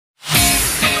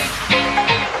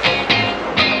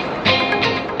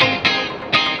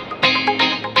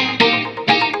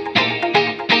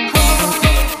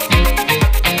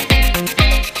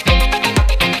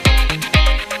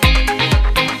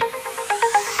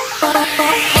Hello!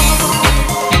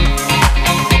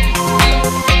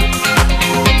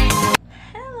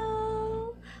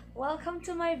 Welcome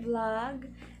to my vlog.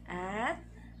 At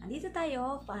andito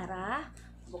tayo para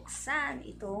buksan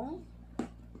itong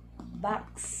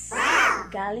box.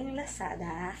 Galing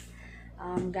Lazada.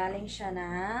 Galing siya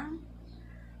ng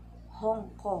Hong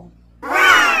Kong.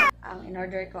 Ang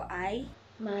in-order ko ay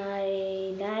may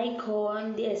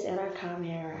Nikon DSLR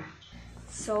camera.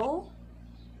 So,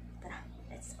 tara,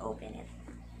 let's open it.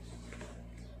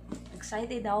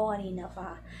 Excited ako kanina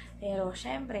pa. Pero,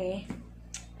 syempre,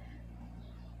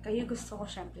 kayo gusto ko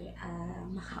syempre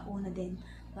makauna din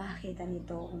makakita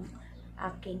nitong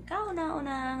aking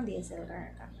kauna-unang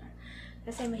DSLR camera.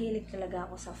 Kasi mahilig talaga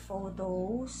ako sa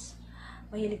photos.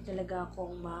 Mahilig talaga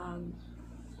akong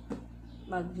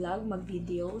mag-vlog,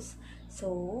 mag-videos.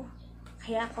 So,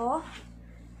 kaya ako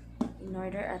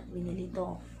in-order at binili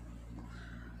ito.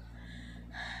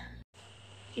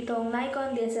 Itong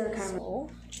Nikon DSLR camera. So,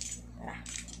 tara.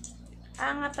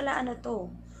 Nga pala ano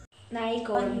to?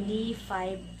 Nikon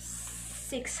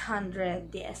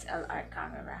D5600 DSLR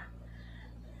camera.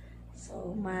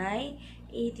 So, may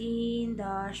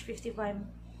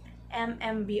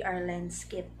 18-55mm BR lens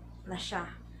kit na siya.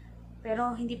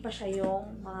 Pero, hindi pa siya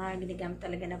yung mga ginagamit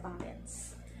talaga na pang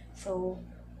lens. So,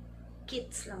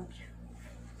 kits lang siya.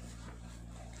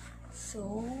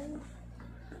 So,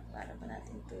 para pa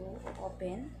natin ito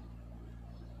open.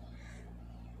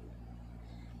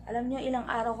 Alam nyo, ilang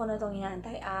araw ko na itong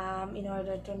inaantay.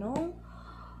 In-order to nung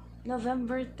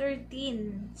November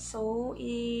 13. So,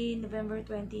 in November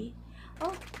 20.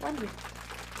 Oh, 1 week.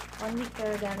 1 week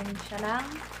pero galing siya ng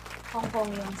Hong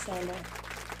Kong yung seller.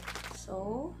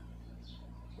 So,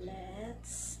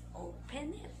 let's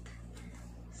open it.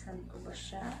 Saan ko ba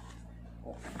siya?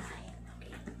 Open na yan.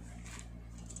 Okay.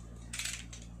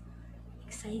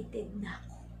 Excited na ako.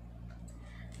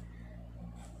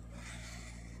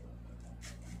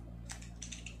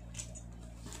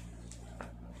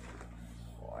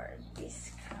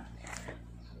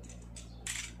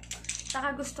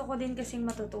 Saka gusto ko din kasing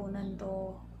matutunan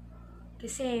to.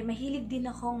 Kasi mahilig din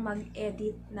akong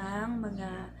mag-edit ng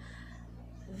mga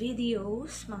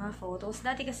videos, mga photos.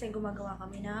 Dati kasi gumagawa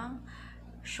kami ng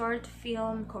short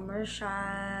film,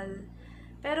 commercial.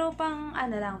 Pero pang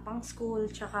ano lang, pang school,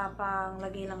 tsaka pang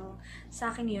lagay lang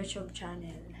sa aking YouTube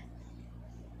channel.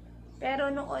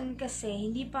 Pero noon kasi,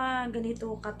 hindi pa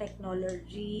ganito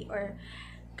ka-technology or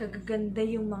kagaganda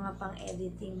yung mga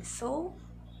pang-editing. So,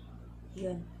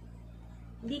 yun.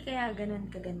 Hindi kaya ganun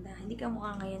kaganda. Hindi ka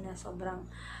mukha ngayon na sobrang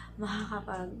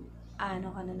makakapag ka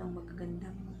na ng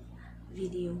magagandang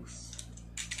videos.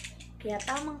 Kaya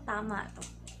tamang-tama to.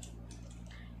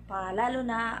 Lalo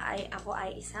na ako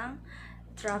ay isang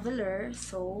traveler.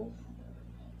 So,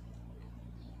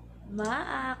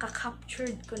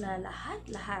 makaka-captured ko na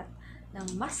lahat-lahat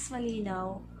ng mas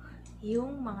malinaw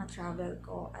yung mga travel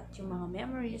ko at yung mga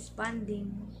memories,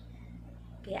 bonding.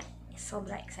 Kaya,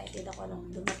 sobrang excited ako nung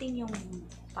dumating yung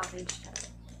package na.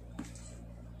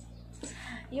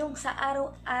 Yung sa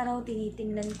araw-araw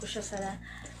tinitingnan ko siya sa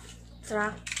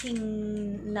tracking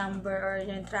number or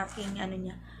yung tracking ano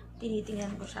niya.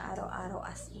 Tinitingnan ko siya araw-araw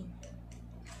as in.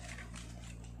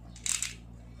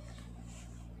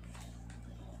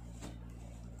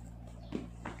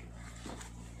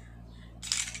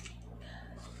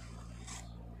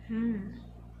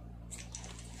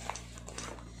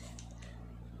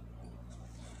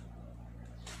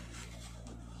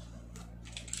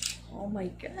 Oh my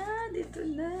God, ito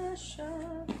na siya.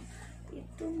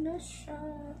 Ito na siya.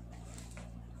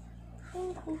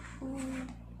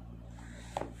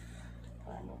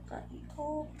 Paano ka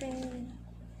i-open?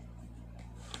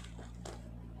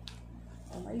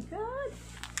 Oh my God.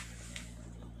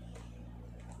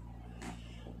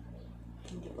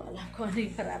 Hindi ko alam kung ano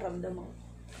yung nararamdaman ko.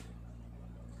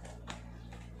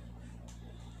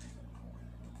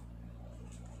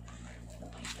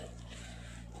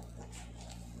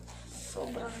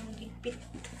 Sobrang higpit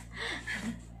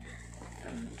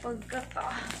ang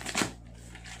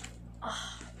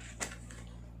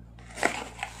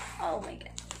oh my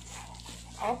God.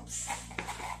 Oops.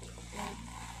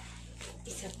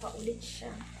 Isa pa ulit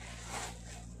siya.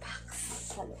 Box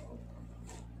sa loob.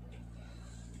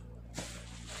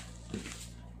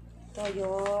 Ito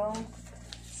yung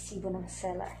sibo ng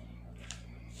seller.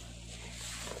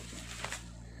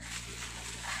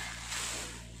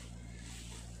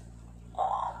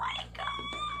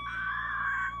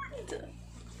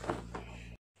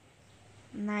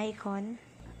 Nikon.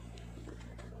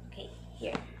 Okay,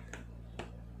 here.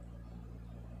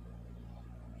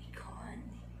 Nikon.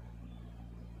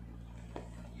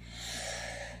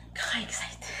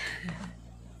 Kaka-excited.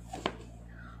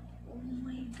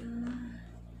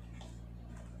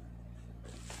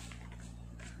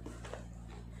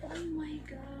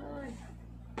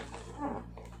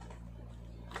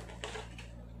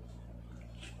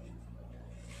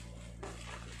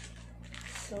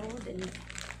 So, then,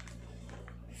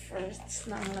 first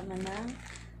na ang laman ng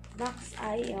box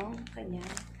ay yung kanya.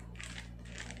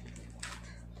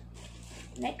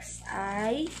 Next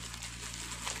ay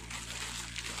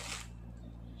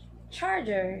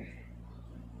charger.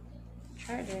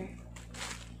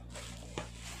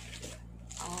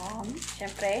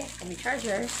 Syempre, kung may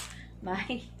charger,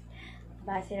 may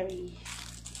battery.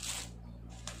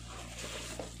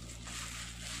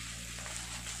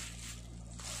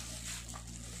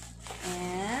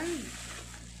 And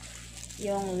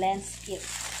yung lens kit.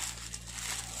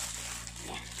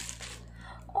 Yeah.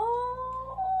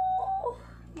 Oh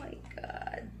my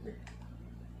God.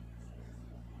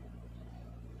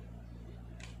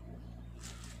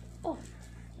 Oh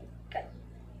my God.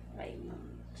 My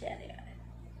general.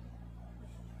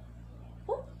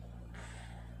 Oh.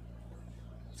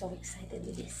 So excited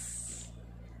with this.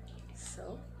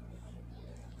 So.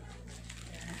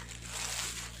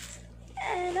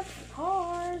 And of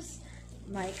course,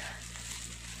 my God,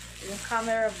 yung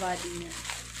camera body niya.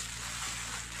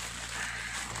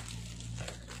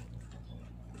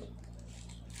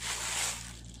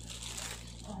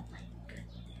 Oh my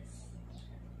goodness.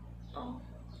 Oh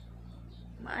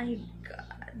my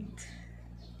God.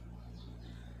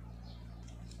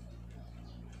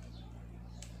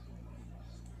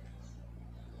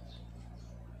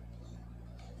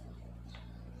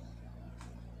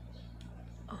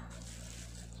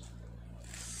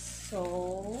 So,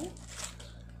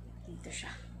 dito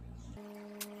siya.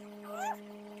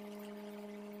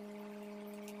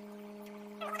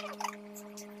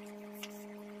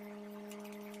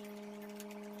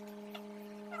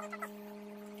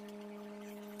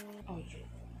 Oh, yun.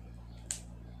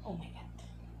 Oh my God.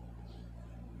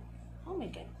 Oh my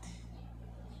God.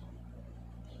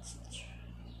 Let's try.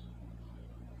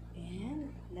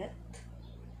 And let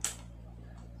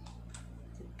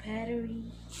the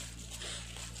battery.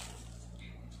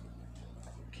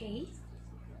 Okay.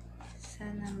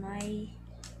 Sana may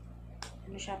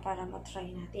ano siya para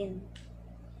matry natin.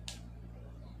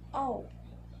 Oh,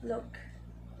 look.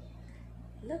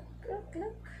 Look.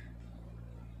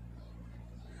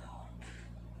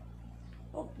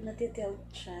 Oh, natitilt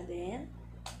siya din.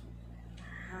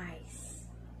 Nice.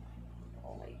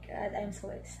 Oh my God, I'm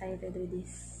so excited with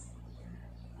this.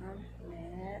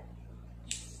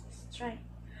 Let's try.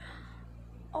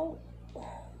 Oh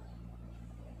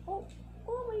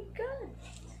my God.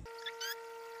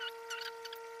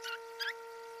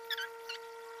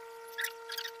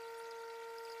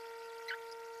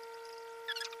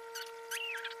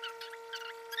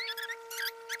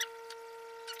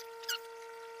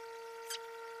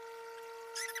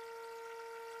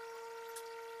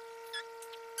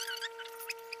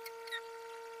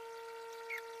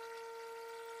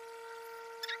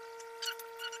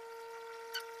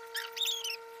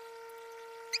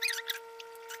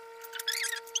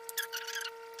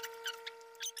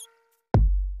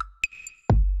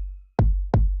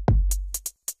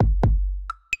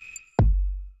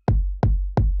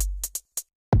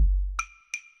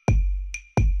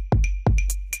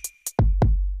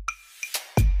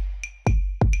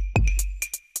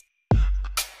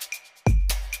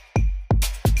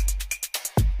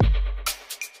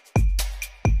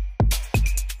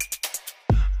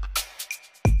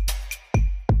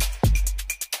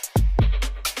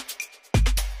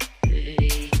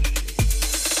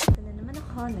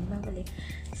 Nagbabalik.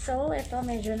 So, ito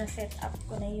medyo na-set up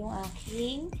ko na yung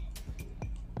aking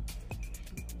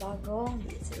bagong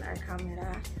DSLR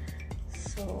camera.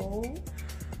 So,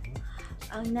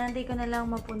 ang nantay ko na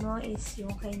lang mapuno is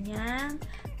yung kanyang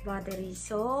battery.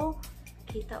 So,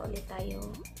 kita ulit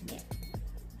tayo. Yeah.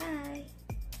 Bye!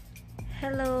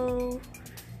 Hello!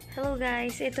 Hello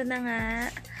guys! Ito na nga.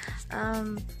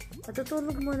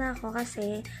 Matutulog muna ako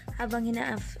kasi habang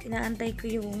inaantay ko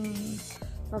yung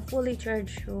fully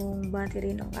charge yung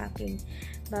battery ng aking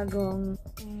bagong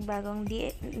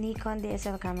Nikon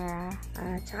DSLR camera.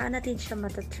 Tsaka natin siya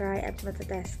matatry at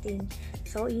matatesting.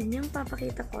 So, yun yung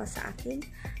papakita ko sa akin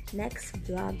next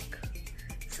vlog.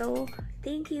 So,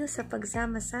 thank you sa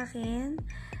pagsama sa akin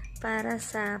para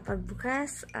sa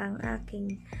pagbukas ang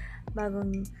aking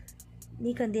bagong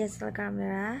Nikon DSLR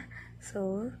camera.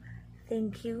 So,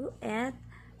 thank you at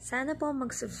sana po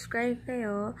mag-subscribe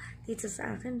kayo dito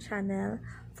sa aking channel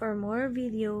for more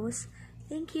videos.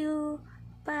 Thank you!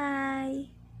 Bye!